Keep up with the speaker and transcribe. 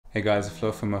Hey guys,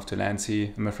 Flo from Off to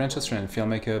Lancy. I'm a French-Australian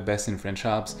filmmaker based in French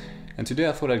Alps, and today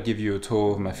I thought I'd give you a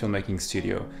tour of my filmmaking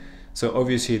studio. So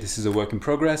obviously this is a work in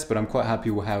progress, but I'm quite happy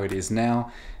with how it is now,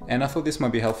 and I thought this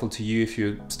might be helpful to you if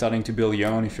you're starting to build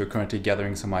your own, if you're currently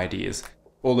gathering some ideas.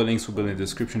 All the links will be in the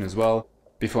description as well.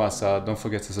 Before I start, don't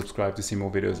forget to subscribe to see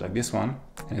more videos like this one,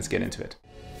 and let's get into it.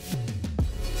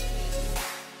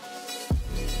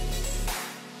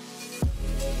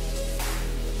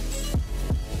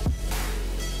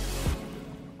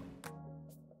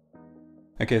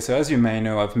 Okay, so as you may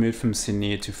know, I've moved from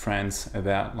Sydney to France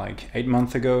about 8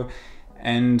 months ago,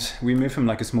 and we moved from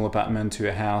a small apartment to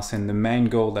a house, and the main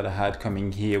goal that I had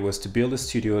coming here was to build a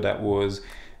studio that was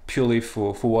purely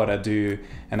for what I do,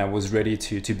 and I was ready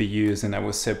to be used, and I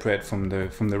was separate from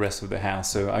the rest of the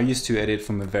house. So I used to edit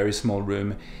from a very small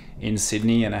room in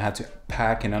Sydney, and I had to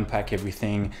pack and unpack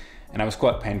everything, and it was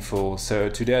quite painful. So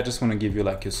today I just want to give you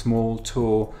a small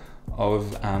tour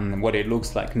of what it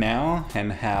looks like now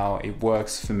and how it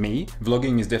works for me.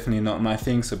 Vlogging is definitely not my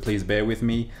thing, so please bear with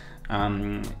me.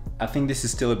 I think this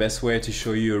is still the best way to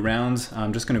show you around.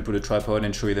 I'm just going to put a tripod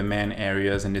and show you the main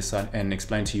areas and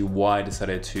explain to you why I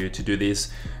decided to do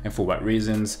this and for what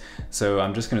reasons. So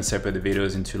I'm just going to separate the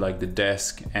videos into the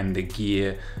desk and the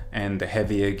gear and the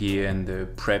heavier gear and the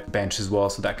prep bench as well,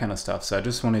 so that kind of stuff. So I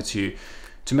just wanted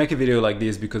to make a video like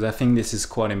this because I think this is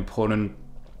quite important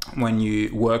when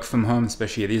you work from home,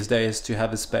 especially these days, to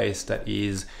have a space that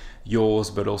is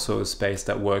yours, but also a space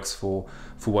that works for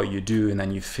what you do, and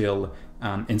then you feel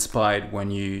inspired when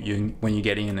you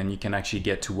get in and you can actually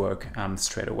get to work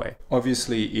straight away.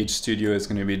 Obviously, each studio is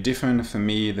going to be different. For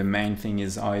me, the main thing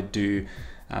is I do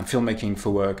filmmaking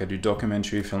for work. I do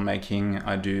documentary filmmaking,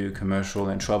 I do commercial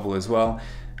and travel as well.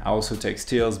 I also take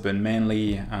stills, but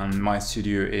mainly my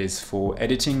studio is for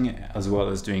editing as well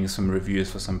as doing some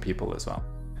reviews for some people as well.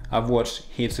 I've watched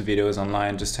heaps of videos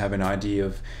online just to have an idea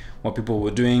of what people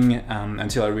were doing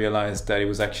until I realized that it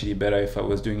was actually better if I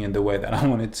was doing it the way that I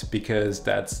wanted to, because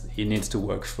it needs to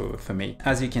work for me.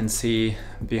 As you can see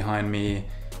behind me,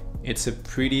 it's a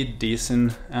pretty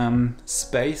decent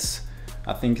space.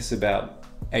 I think it's about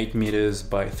 8 meters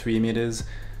by 3 meters,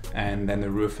 and then the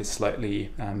roof is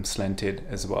slightly slanted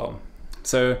as well.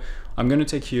 So I'm going to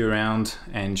take you around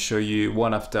and show you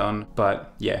what I've done,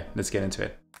 but yeah, let's get into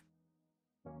it.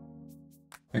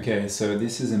 Okay, so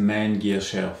this is a main gear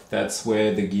shelf. That's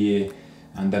where the gear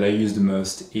that I use the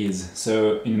most is.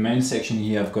 So in the main section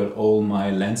here, I've got all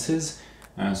my lenses.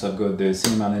 So I've got the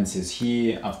cinema lenses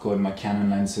here, I've got my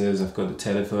Canon lenses, I've got the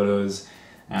telephotos,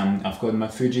 I've got my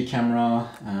Fuji camera,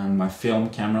 my film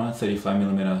camera,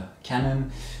 35mm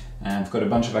Canon, and I've got a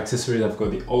bunch of accessories. I've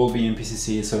got the old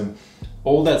BMPCC. So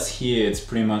all that's here, it's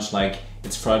pretty much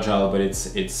it's fragile, but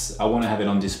I want to have it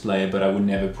on display, but I would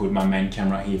never put my main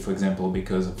camera here, for example,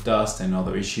 because of dust and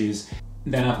other issues.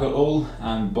 Then I've got all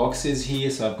boxes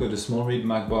here. So I've got a small read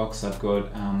mag box, I've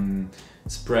got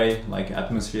spray,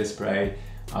 atmosphere spray,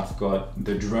 I've got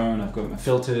the drone, I've got my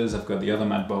filters, I've got the other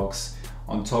matte box.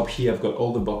 On top here, I've got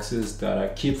all the boxes that I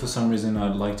keep. For some reason,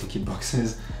 I'd like to keep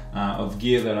boxes of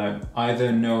gear that I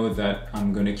either know that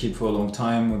I'm going to keep for a long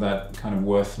time or that kind of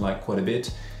worth quite a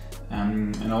bit.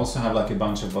 And I also have a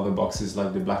bunch of other boxes,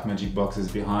 like the Blackmagic boxes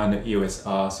behind, the EOS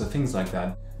R, so things like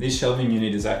that. This shelving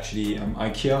unit is actually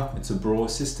IKEA. It's a Bro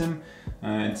system.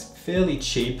 It's fairly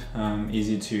cheap,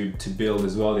 easy to build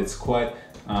as well. It's quite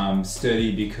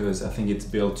sturdy because I think it's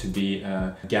built to be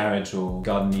a garage or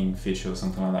gardening feature or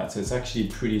something like that. So it's actually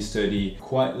pretty sturdy,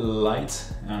 quite light,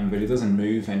 but it doesn't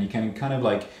move, and you can kind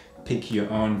of pick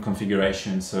your own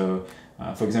configuration. So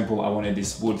for example, I wanted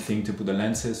this wood thing to put the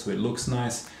lenses so it looks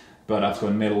nice, but I've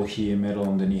got metal here, metal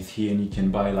underneath here, and you can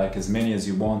buy as many as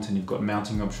you want, and you've got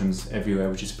mounting options everywhere,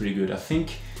 which is pretty good. I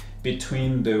think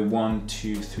between the 1,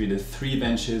 2, 3, the 3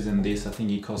 benches and this, I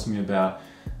think it cost me about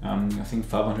I think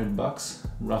 $500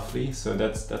 roughly, so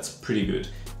that's pretty good.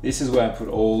 This is where I put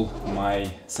all my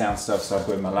sound stuff. So I've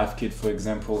got my live kit, for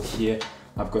example. Here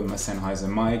I've got my Sennheiser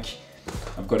mic.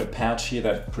 I've got a pouch here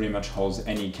that pretty much holds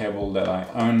any cable that I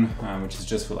own, which is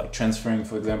just for transferring,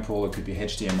 for example. It could be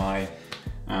HDMI.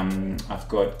 I've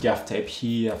got gaff tape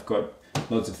here, I've got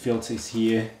loads of filters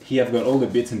here. Here I've got all the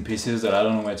bits and pieces that I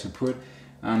don't know where to put.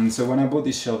 So when I bought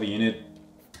this shelving unit,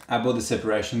 I bought the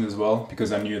separation as well,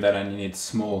 because I knew that I needed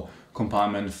small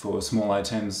compartment for small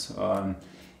items.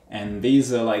 And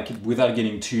these are without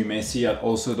getting too messy, I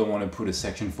also don't want to put a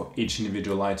section for each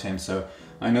individual item. So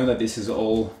I know that this is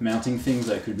all mounting things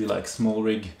that could be small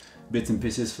rig bits and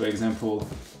pieces. For example,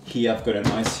 here I've got an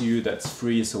ICU that's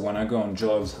free, so when I go on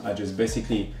jobs, I just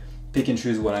basically pick and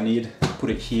choose what I need, put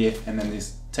it here, and then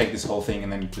take this whole thing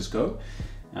and then you just go.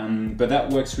 But that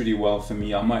works really well for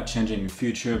me. I might change it in the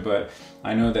future, but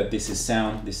I know that this is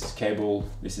sound, this is cable,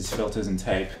 this is filters and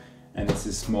tape, and this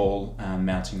is small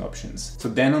mounting options. So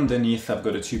then underneath I've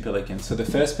got a 2 Pelicans. So the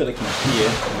first Pelican here,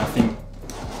 and I think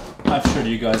I've showed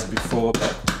you guys before,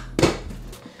 but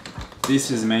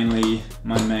this is mainly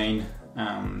my main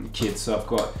kit. So I've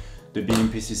got the beam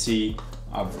PCC,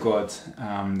 I've got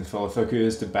the follow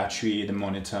focus, the battery, the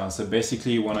monitor. So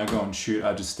basically when I go and shoot,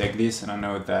 I just take this, and I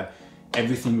know that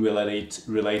everything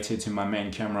related to my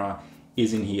main camera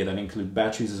is in here. That includes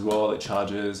batteries as well, the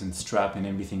chargers and strap and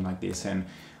everything like this. And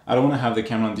I don't want to have the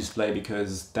camera on display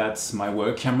because that's my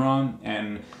work camera,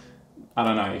 and I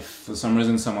don't know, if for some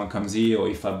reason someone comes here, or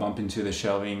if I bump into the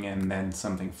shelving and then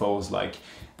something falls, like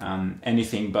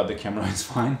anything but the camera is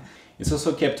fine. It's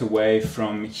also kept away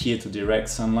from here to direct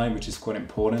sunlight, which is quite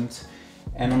important.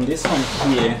 And on this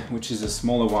one here, which is a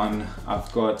smaller one,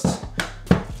 I've got,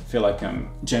 I feel like I'm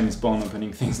James Bond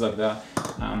opening things like that.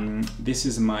 This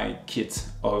is my kit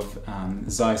of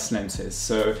Zeiss lenses.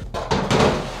 So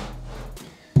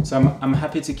I'm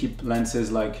happy to keep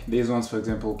lenses like these ones, for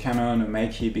example, Canon or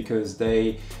Meiki, because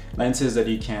they lenses that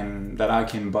I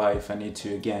can buy if I need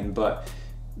to again. But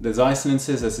the Zeiss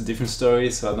lenses, that's a different story,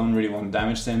 so I don't really want to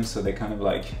damage them, so they kind of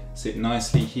like sit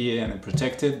nicely here and they're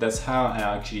protected. That's how I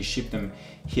actually ship them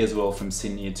here as well from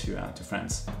Sydney to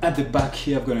France. At the back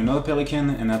here I've got another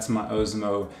Pelican, and that's my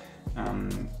Osmo.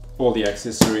 All the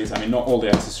accessories, I mean not all the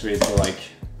accessories, but like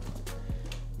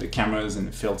the cameras and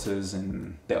the filters,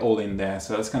 and they're all in there,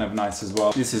 so that's kind of nice as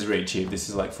well. This is really cheap, this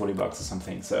is like 40 bucks or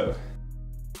something. So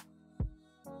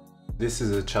this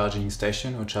is a charging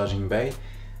station or charging bay.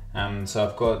 So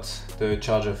I've got the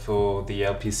charger for the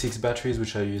LP6 batteries,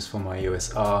 which I use for my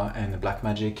EOS R and the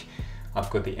Blackmagic. I've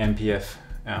got the MPF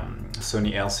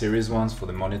Sony L series ones for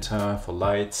the monitor, for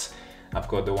lights. I've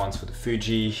got the ones for the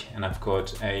Fuji, and I've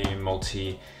got a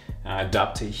multi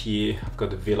adapter here. I've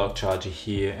got the V-Lock charger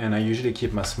here, and I usually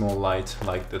keep my small light,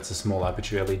 like that's a small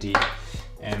aperture LED,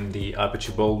 and the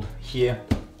aperture bulb here.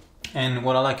 And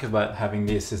what I like about having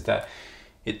this is that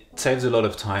it saves a lot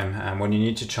of time, and when you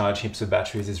need to charge heaps of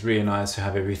batteries, it's really nice to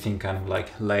have everything kind of like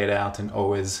laid out and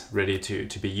always ready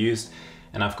to be used.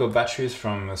 And I've got batteries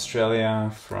from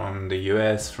Australia, from the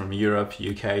US, from Europe,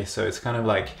 UK, so it's kind of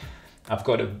like I've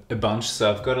got a bunch,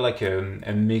 so I've got like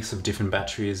a mix of different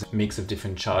batteries, a mix of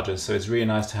different chargers, so it's really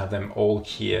nice to have them all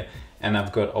here. And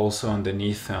I've got also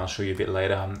underneath, and I'll show you a bit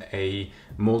later, a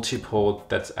multi-port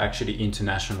that's actually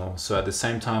international. So at the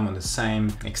same time, on the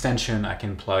same extension, I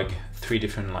can plug 3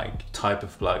 different like type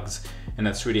of plugs, and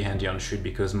that's really handy on shoot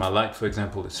because my light, for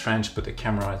example, is French, but the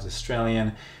camera is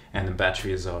Australian and the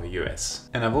batteries are US.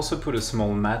 And I've also put a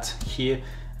small mat here,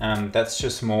 that's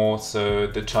just more so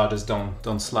the chargers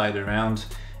don't slide around.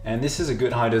 And this is a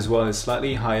good height as well. It's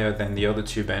slightly higher than the other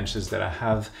 2 benches that I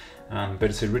have, but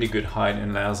it's a really good height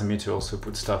and allows me to also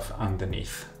put stuff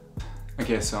underneath.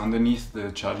 Okay, so underneath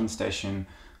the charging station,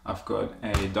 I've got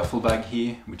a duffel bag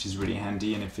here, which is really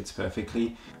handy and it fits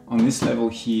perfectly. On this level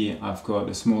here, I've got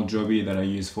a small Joby that I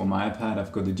use for my iPad.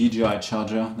 I've got the DJI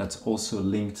charger that's also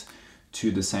linked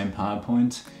to the same power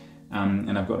point.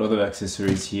 And I've got other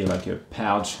accessories here like a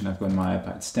pouch, and I've got my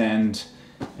iPad stand.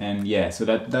 And yeah, so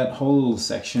that whole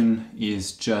section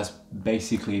is just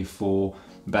basically for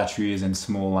batteries and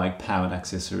small like powered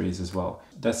accessories as well.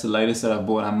 That's the latest that I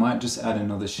bought. I might just add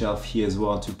another shelf here as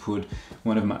well to put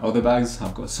one of my other bags.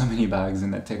 I've got so many bags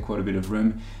and they take quite a bit of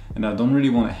room, and I don't really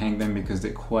want to hang them because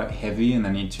they're quite heavy and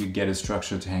I need to get a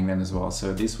structure to hang them as well.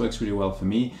 So this works really well for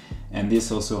me, and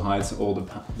this also hides all the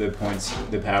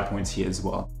power points here as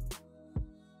well.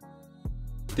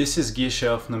 This is gear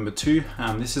shelf number 2.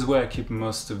 This is where I keep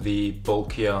most of the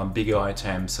bulkier, bigger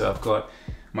items. So I've got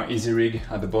my Easy Rig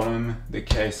at the bottom, the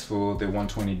case for the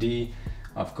 120D.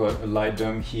 I've got a light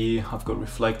dome here. I've got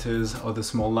reflectors, other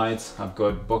small lights. I've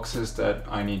got boxes that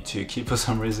I need to keep for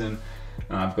some reason.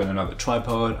 I've got another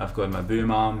tripod. I've got my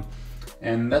boom arm.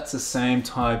 And that's the same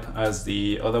type as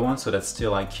the other one. So that's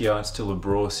still IKEA, it's still a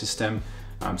Bro system.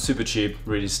 Super cheap,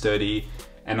 really sturdy.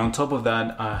 And on top of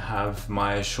that, I have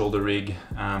my shoulder rig,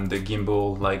 the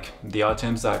gimbal, like the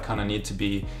items that kind of need to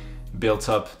be built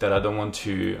up that I don't want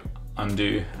to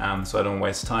undo, so I don't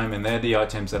waste time. And they're the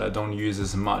items that I don't use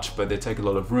as much, but they take a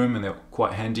lot of room and they're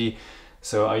quite handy.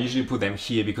 So I usually put them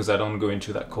here because I don't go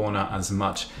into that corner as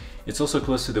much. It's also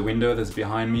close to the window that's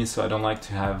behind me, so I don't like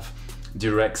to have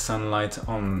direct sunlight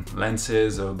on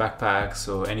lenses or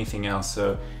backpacks or anything else.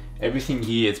 So everything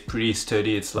here, it's pretty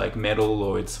sturdy. It's like metal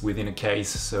or it's within a case,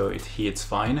 so it's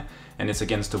fine, and it's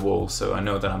against the wall, so I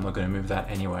know that I'm not going to move that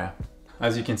anywhere.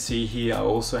 As you can see here, I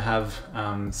also have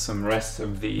some rest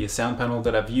of the sound panel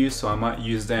that I've used, so I might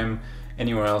use them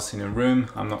anywhere else in the room.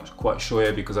 I'm not quite sure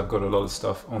yet because I've got a lot of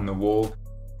stuff on the wall.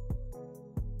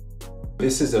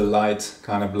 This is a light,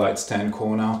 kind of light stand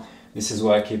corner. This is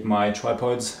where I keep my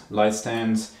tripods, light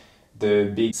stands,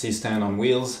 the big C-stand on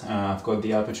wheels. I've got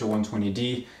the Aperture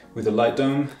 120D with a light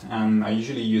dome. I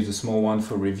usually use a small one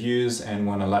for reviews and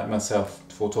when I light myself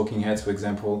for talking heads, for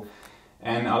example.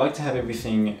 And I like to have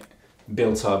everything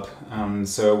built up,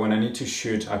 so when I need to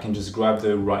shoot I can just grab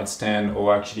the right stand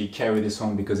or actually carry this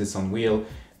one because it's on wheel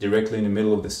directly in the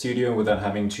middle of the studio without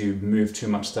having to move too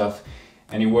much stuff.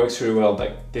 And it works really well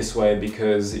like this way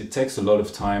because it takes a lot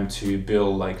of time to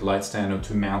build like light stand or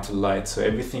to mount a light, so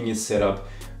everything is set up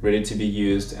ready to be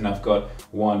used. And I've got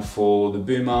one for the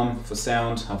boom arm for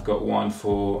sound, I've got one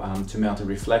for to mount a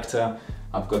reflector,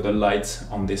 I've got the light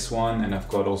on this one, and I've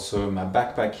got also my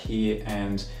backpack here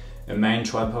and a main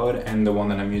tripod and the one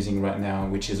that I'm using right now,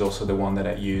 which is also the one that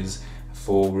I use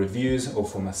for reviews or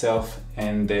for myself,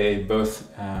 and they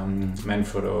both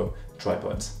Manfrotto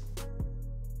tripods.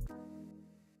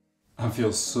 I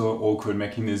feel so awkward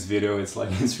making this video. It's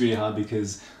really hard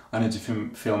because I need to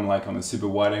film like on a super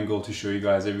wide angle to show you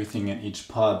guys everything in each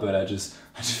part, but I just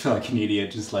feel like an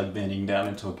idiot just like bending down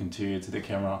and talking to the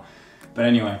camera. But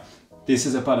anyway, this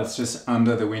is a part that's just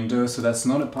under the window, so that's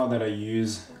not a part that I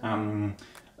use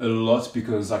a lot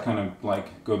because I kind of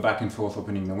like go back and forth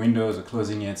opening the windows or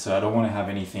closing it, so I don't want to have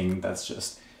anything that's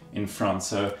just in front.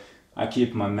 So I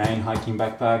keep my main hiking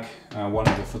backpack, one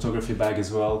of the photography bag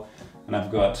as well, and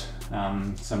I've got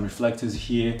some reflectors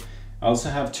here. I also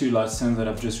have two light stands that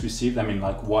I've just received. I mean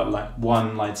like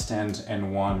one light stand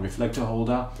and one reflector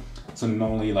holder. So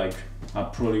normally like I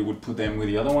probably would put them with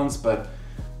the other ones, but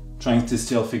trying to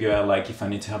still figure out like if I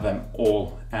need to have them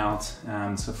all out.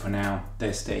 So for now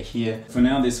they stay here. For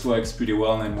now this works pretty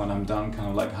well, and when I'm done kind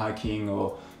of like hiking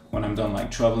or when I'm done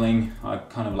like traveling, I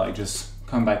kind of like just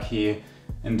come back here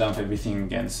and dump everything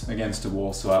against the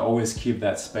wall. So I always keep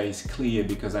that space clear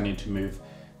because I need to move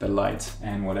the light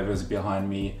and whatever's behind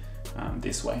me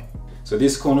this way. So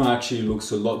this corner actually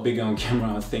looks a lot bigger on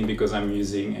camera, I think, because I'm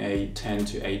using a 10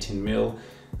 to 18 mil,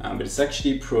 but it's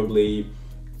actually probably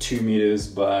 2 meters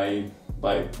by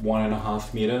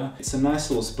 1.5 meters. It's a nice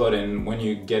little spot, and when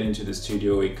you get into the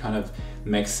studio it kind of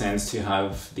makes sense to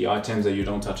have the items that you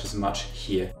don't touch as much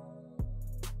here.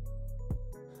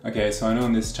 Okay, so I know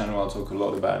on this channel I'll talk a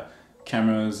lot about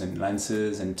cameras and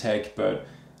lenses and tech, but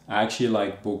I actually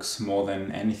like books more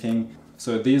than anything.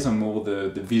 So these are more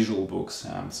the visual books.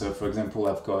 So for example,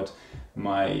 I've got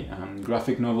my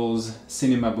graphic novels,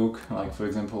 cinema book, like for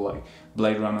example like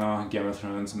Blade Runner, Game of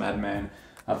Thrones, Mad Men.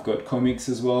 I've got comics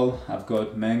as well, I've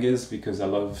got mangas because I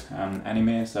love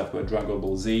anime, so I've got Dragon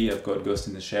Ball Z, I've got Ghost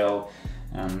in the Shell,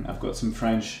 I've got some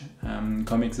French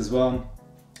comics as well,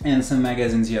 and some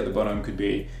magazines here at the bottom. Could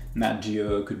be Nat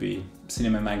Geo, could be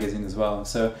cinema magazine as well.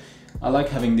 So I like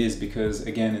having this because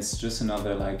again it's just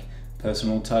another like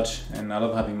personal touch, and I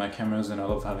love having my cameras and I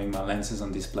love having my lenses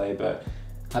on display, but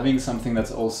having something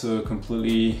that's also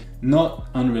completely not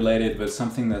unrelated, but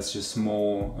something that's just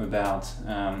more about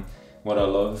what I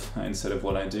love instead of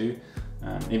what I do,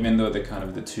 even though they're kind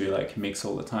of the two like mix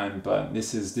all the time. But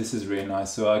this is really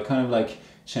nice. So I kind of like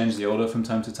change the order from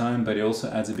time to time, but it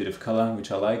also adds a bit of color,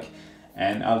 which I like.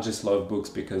 And I just love books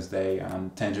because they are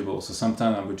tangible. So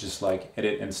sometimes I would just like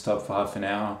edit and stop for half an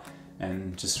hour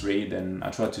and just read, and I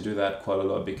try to do that quite a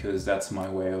lot because that's my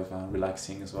way of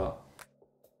relaxing as well.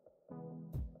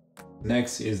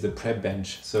 Next is the prep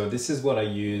bench. So this is what I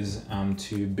use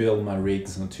to build my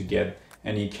rigs and to get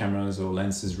any cameras or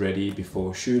lenses ready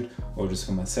before a shoot or just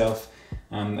for myself.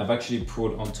 I've actually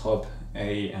put on top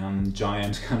a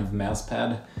giant kind of mouse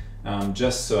pad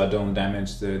just so I don't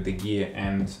damage the gear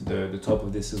and the top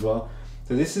of this as well.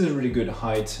 So this is a really good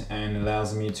height and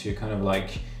allows me to kind of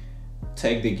like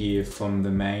take the gear from the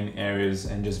main areas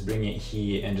and just bring it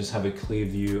here and just have a clear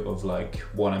view of like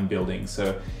what I'm building.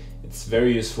 So it's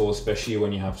very useful, especially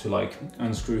when you have to like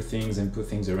unscrew things and put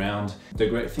things around. The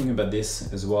great thing about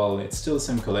this as well, it's still the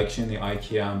same collection, the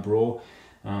IKEA Bra.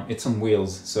 It's on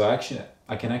wheels, so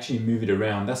I can actually move it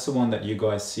around. That's the one that you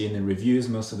guys see in the reviews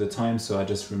most of the time, so I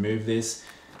just remove this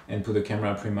and put the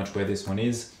camera pretty much where this one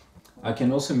is. I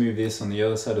can also move this on the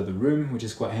other side of the room, which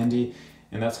is quite handy,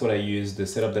 and that's what I use, the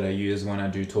setup that I use when I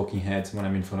do talking heads, when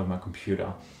I'm in front of my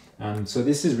computer. So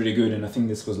this is really good, and I think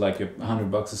this was like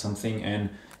 $100 or something,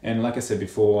 and like I said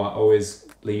before, I always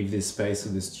leave this space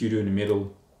of the studio in the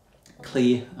middle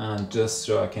clear, just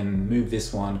so I can move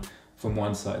this one from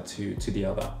one side to the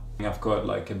other. I've got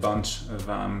like a bunch of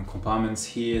compartments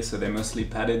here, so they're mostly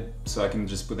padded, so I can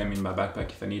just put them in my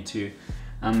backpack if I need to.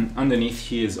 Underneath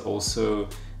here is also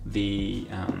the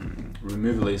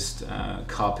removalist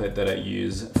carpet that I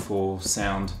use for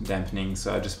sound dampening.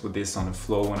 So I just put this on the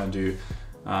floor when I do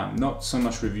not so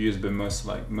much reviews, but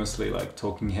mostly like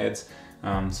talking heads.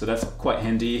 So that's quite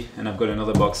handy. And I've got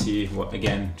another box here,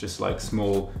 again, just like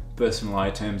small personal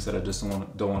items that I just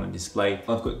don't want to display.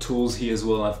 I've got tools here as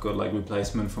well. I've got like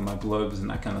replacement for my globes and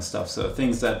that kind of stuff. So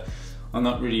things that are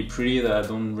not really pretty, that I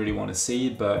don't really want to see,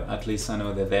 but at least I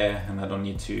know they're there and I don't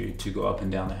need to go up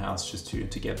and down the house just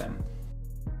to get them.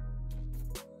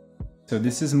 So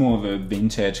this is more of a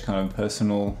vintage kind of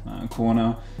personal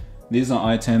corner. These are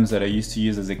items that I used to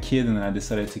use as a kid and I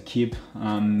decided to keep.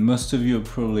 Most of you are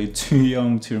probably too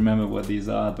young to remember what these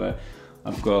are, but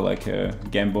I've got like a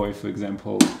Game Boy, for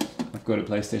example. I've got a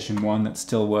PlayStation 1 that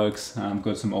still works. I've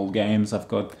got some old games. I've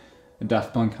got a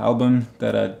Daft Punk album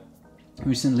that I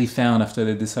recently found after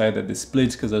they decided that they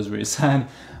split, because I was really sad.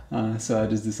 So I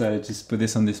just decided to just put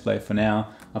this on display for now.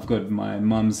 I've got my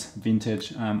mum's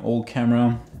vintage old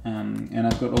camera, and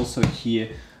I've got also here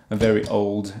a very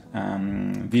old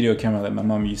video camera that my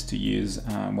mum used to use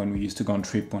when we used to go on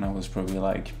trip when I was probably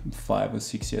like 5 or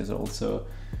 6 years old, so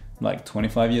like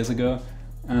 25 years ago.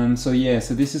 So yeah,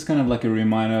 so this is kind of like a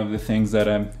reminder of the things that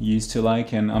I used to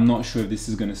like, and I'm not sure if this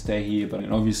is going to stay here, but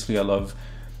obviously I love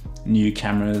new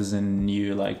cameras and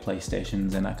new like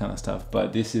PlayStations and that kind of stuff,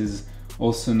 but this is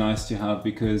also nice to have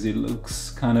because it looks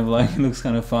kind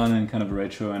of fun and kind of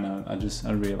retro, and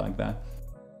I really like that.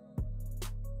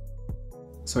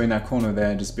 So in that corner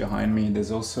there, just behind me,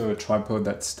 there's also a tripod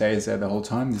that stays there the whole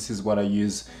time. This is what I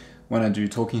use when I do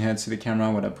talking heads to the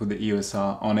camera, when I put the EOS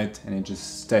R on it, and it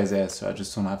just stays there, so I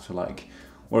just don't have to like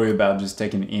worry about just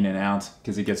taking it in and out,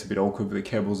 because it gets a bit awkward with the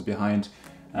cables behind.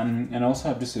 And I also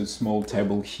have just a small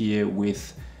table here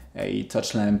with a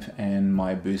touch lamp and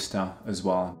my booster as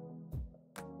well.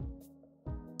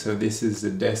 So this is the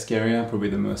desk area, probably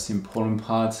the most important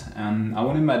part. I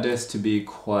wanted my desk to be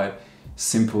quite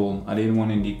simple. I didn't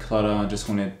want any clutter, I just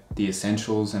wanted the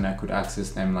essentials and I could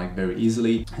access them like very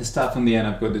easily. To start from the end,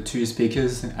 I've got the 2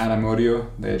 speakers, Adam Audio.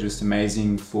 They're just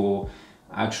amazing for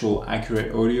actual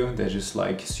accurate audio. They're just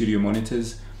like studio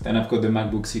monitors. Then I've got the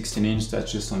MacBook 16-inch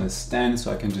that's just on a stand,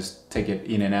 so I can just take it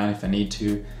in and out if I need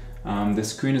to. The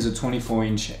screen is a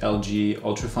 24-inch LG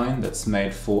Ultrafine that's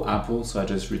made for Apple, so I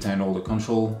just retain all the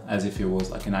control as if it was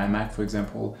like an iMac, for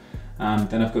example.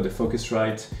 Then I've got the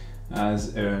Focusrite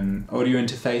as an audio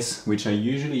interface, which I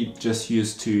usually just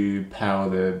use to power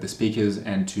the speakers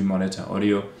and to monitor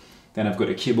audio. Then I've got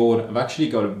a keyboard. I've actually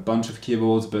got a bunch of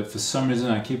keyboards, but for some reason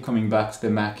I keep coming back to the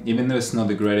Mac. Even though it's not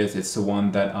the greatest, it's the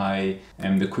one that I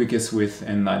am the quickest with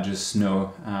and I just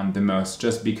know the most,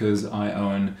 just because I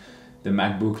own the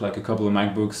MacBook, like a couple of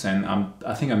MacBooks, and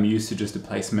I think I'm used to just the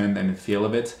placement and the feel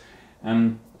of it.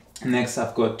 Next,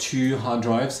 I've got 2 hard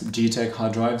drives, G-Tech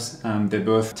hard drives. They're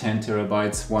both 10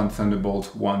 terabytes, one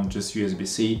Thunderbolt, one just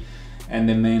USB-C. And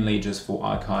they're mainly just for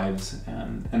archives.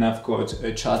 And I've got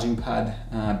a charging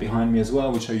pad behind me as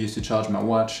well, which I use to charge my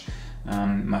watch,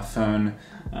 my phone.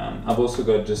 I've also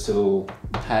got just a little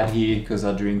pad here because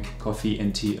I drink coffee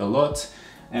and tea a lot.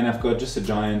 And I've got just a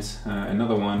giant,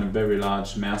 another one, a very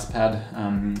large mouse pad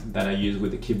that I use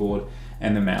with the keyboard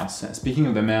and the mouse. Speaking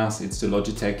of the mouse, it's the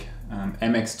Logitech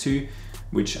MX2,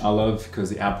 which I love because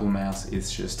the Apple mouse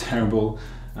is just terrible.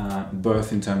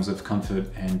 Both in terms of comfort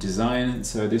and design,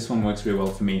 so this one works really well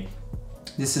for me.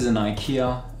 This is an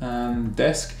IKEA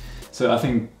desk, so I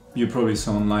think you probably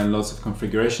saw online lots of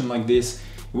configuration like this.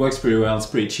 It works pretty well, it's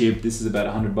pretty cheap. This is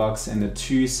about $100, and the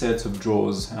 2 sets of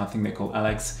drawers, I think they're called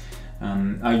Alex.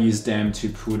 I use them to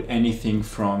put anything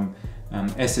from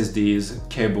SSDs,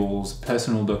 cables,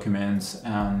 personal documents,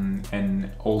 and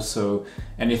also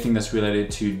anything that's related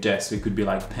to desks. It could be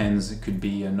like pens, it could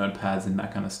be notepads and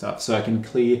that kind of stuff. So I can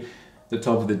clear the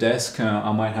top of the desk.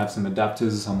 I might have some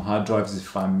adapters, some hard drives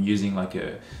if I'm using like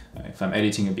if I'm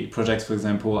editing a big project, for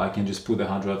example, I can just put the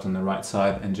hard drives on the right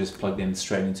side and just plug them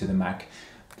straight into the Mac.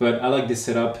 But I like this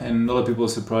setup, and a lot of people are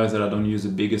surprised that I don't use a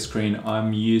bigger screen.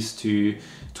 I'm used to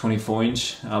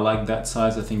 24-inch. I like that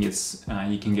size. I think it's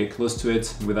you can get close to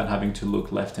it without having to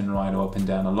look left and right or up and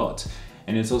down a lot.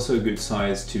 And it's also a good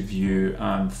size to view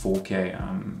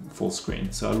 4K full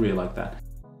screen. So I really like that.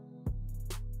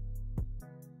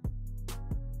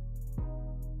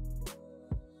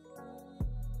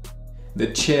 The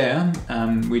chair,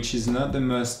 which is not the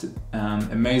most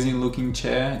amazing looking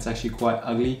chair, it's actually quite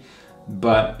ugly,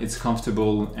 but it's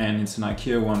comfortable and it's an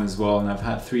IKEA one as well. And I've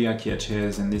had 3 IKEA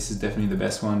chairs and this is definitely the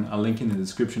best one. I'll link in the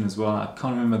description as well. I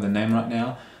can't remember the name right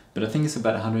now, but I think it's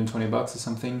about 120 bucks or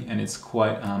something, and it's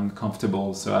quite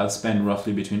comfortable. So I'll spend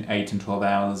roughly between 8 and 12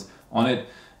 hours on it,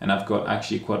 and I've got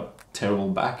actually quite terrible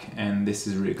back, and this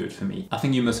is really good for me. I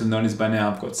think you must have noticed by now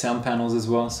I've got sound panels as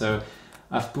well, so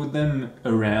I've put them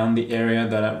around the area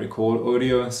that I record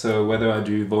audio, so whether I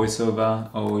do voiceover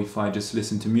or if I just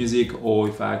listen to music or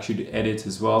if I actually edit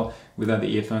as well without the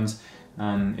earphones,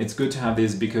 it's good to have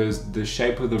this because the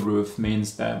shape of the roof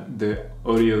means that the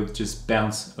audio just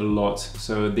bounce a lot.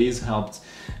 So these helped.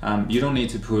 You don't need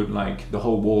to put like the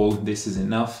whole wall, this is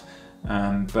enough.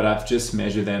 But I've just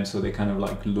measured them so they kind of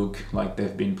like look like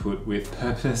they've been put with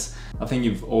purpose. I think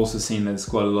you've also seen there's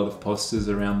quite a lot of posters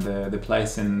around the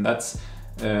place, and that's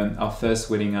our first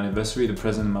wedding anniversary, the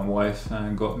present my wife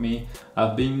got me.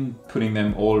 I've been putting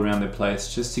them all around the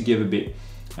place just to give a bit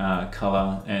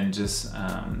color and just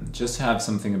have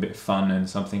something a bit fun and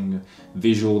something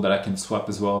visual that I can swap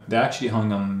as well. They're actually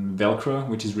hung on Velcro,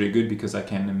 which is really good because I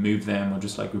can move them or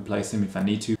just like replace them if I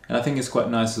need to. And I think it's quite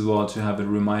nice as well to have a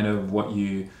reminder of what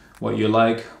you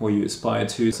like, what you aspire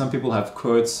to. Some people have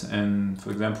quotes, and for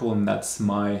example, and that's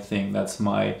my thing, that's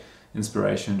my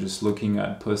inspiration, just looking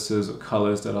at posters or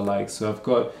colors that I like. So I've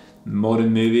got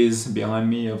modern movies behind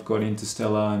me. I've got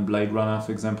Interstellar and Blade Runner,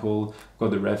 for example. I've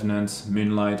got The Revenant,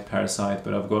 Moonlight, Parasite,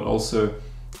 but I've got also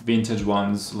vintage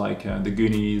ones like The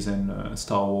Goonies and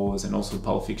Star Wars, and also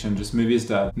Pulp Fiction, just movies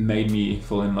that made me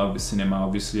fall in love with cinema.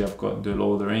 Obviously I've got The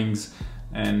Lord of the Rings,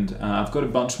 and I've got a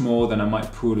bunch more that I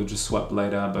might put or just swap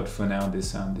later, but for now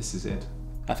this is it.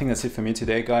 I think that's it for me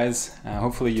today, guys.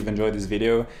 Hopefully you've enjoyed this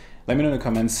video. Let me know in the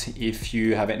comments if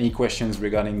you have any questions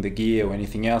regarding the gear or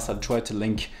anything else. I'll try to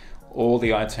link all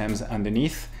the items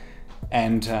underneath.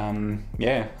 And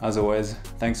yeah, as always,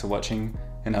 thanks for watching,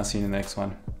 and I'll see you in the next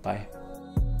one. Bye.